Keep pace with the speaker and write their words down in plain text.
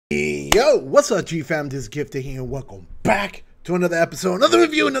Yo, what's up, G-Fam? This is Gifted here, and welcome back to another episode, another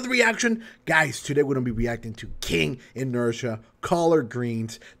review, another reaction. Guys, today we're going to be reacting to King Inertia, Collard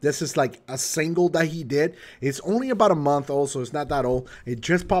Greens. This is like a single that he did. It's only about a month old, so it's not that old. It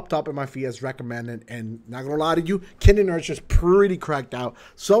just popped up in my feed as recommended, and not going to lie to you, King Inertia is pretty cracked out,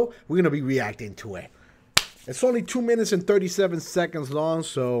 so we're going to be reacting to it. It's only 2 minutes and 37 seconds long,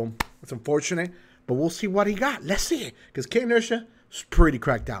 so it's unfortunate, but we'll see what he got. Let's see it, because King Inertia is pretty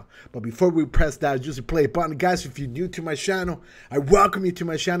cracked out. But before we press that juicy play button, guys, if you're new to my channel, I welcome you to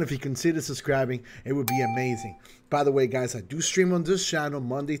my channel. If you consider subscribing, it would be amazing. By the way, guys, I do stream on this channel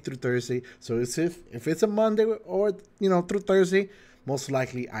Monday through Thursday. So if it's a Monday or through Thursday, most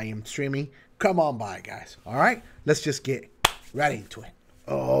likely I am streaming. Come on by, guys. All right, let's just get right into it.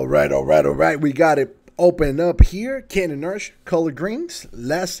 All right. We got it open up here. King Inertia, Collard Greens.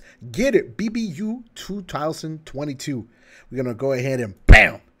 Let's get it. BBU 2022. We're going to go ahead and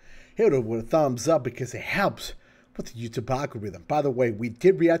bam, hit it with a thumbs up because it helps with the YouTube algorithm. By the way, we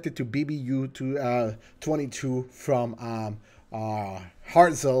did react to BBU 22 from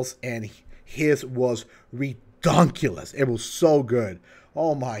Hartzell's, and his was redonkulous. It was so good.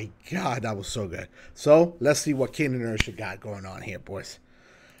 Oh my God, that was so good. So let's see what King Inertia got going on here, boys.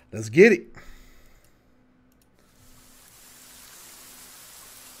 Let's get it.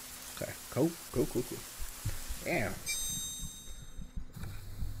 Okay, cool. Damn.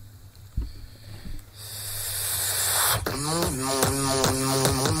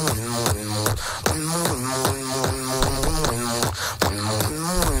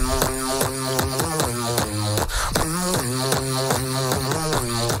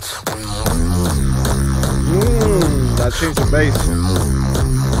 That changed the bass.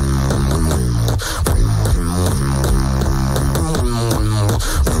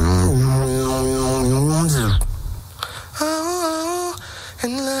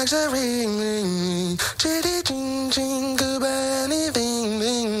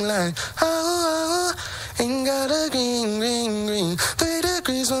 Ain't got a green 3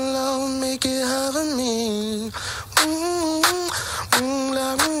 degrees below, make it hot for me.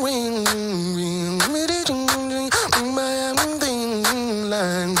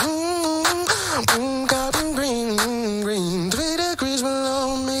 Cotton green 3 degrees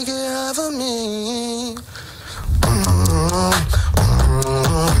below, make it hot for me.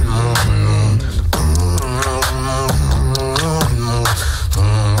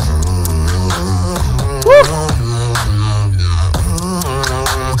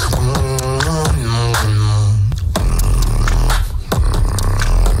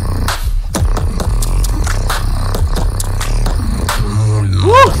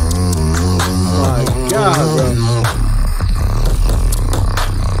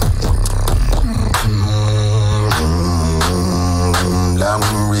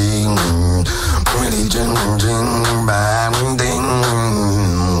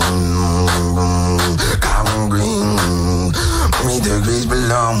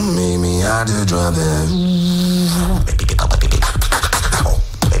 Make me out to drop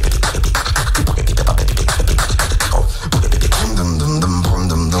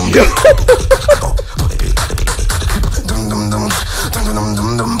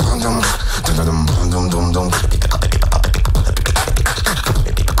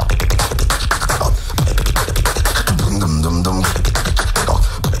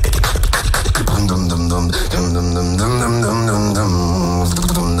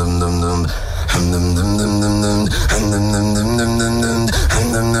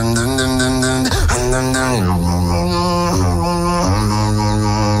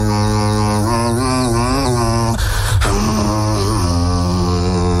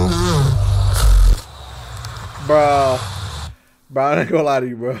Bro, I'm not gonna lie to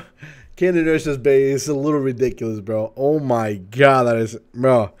you, bro. King Inertia's bass is a little ridiculous, bro. Oh my God, that is,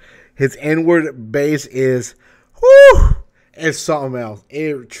 bro. His inward bass is, whoo, it's something else.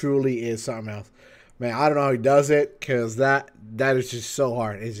 It truly is something else. Man, I don't know how he does it, because that is just so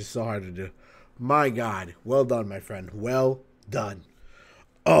hard. It's just so hard to do. My God. Well done, my friend. Well done.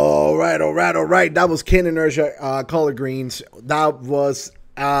 All right. That was King Inertia, Collard Greens. That was,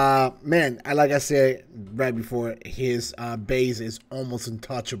 man, like I said right before, his bass is almost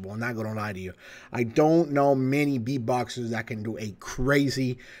untouchable. I'm not gonna lie to you. I don't know many beatboxers that can do a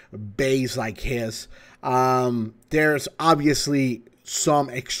crazy bass like his. There's obviously some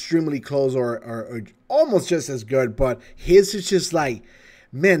extremely close or almost just as good, but his is just like,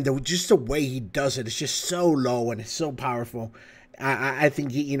 man, just the way he does it, it's just so low and it's so powerful. I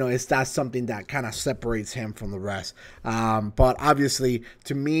think he, it's that's something that kind of separates him from the rest. But obviously,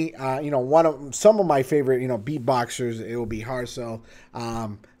 to me, some of my favorite, beatboxers, it will be Harcel,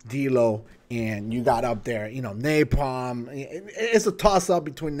 D-Lo, and you got up there, Napalm. It's a toss up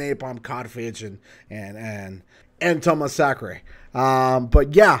between Napalm, Codfish, and Thomas Sacre.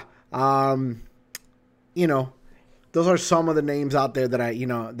 But yeah, those are some of the names out there that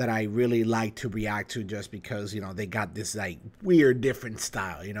I really like to react to, just because, they got this like weird different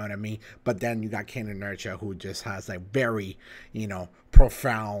style, you know what I mean? But then you got King Inertia, who just has like very,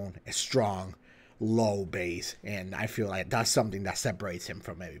 profound, strong, low bass. And I feel like that's something that separates him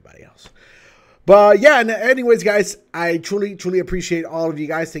from everybody else. But yeah, and anyways, guys, I truly, truly appreciate all of you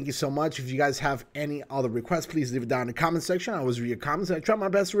guys. Thank you so much. If you guys have any other requests, please leave it down in the comment section. I always read your comments, and I try my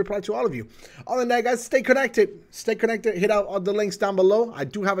best to reply to all of you. Other than that, guys, stay connected. Stay connected. Hit out all the links down below. I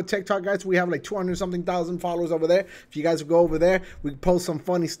do have a TikTok, guys. We have like 200-something thousand followers over there. If you guys go over there, we post some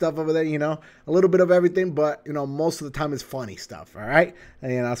funny stuff over there, a little bit of everything, but, most of the time it's funny stuff, all right?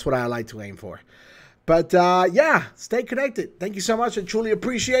 And that's what I like to aim for. But, yeah, stay connected. Thank you so much. I truly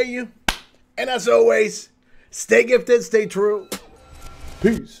appreciate you. And as always, stay gifted, stay true.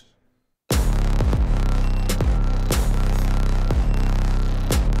 Peace.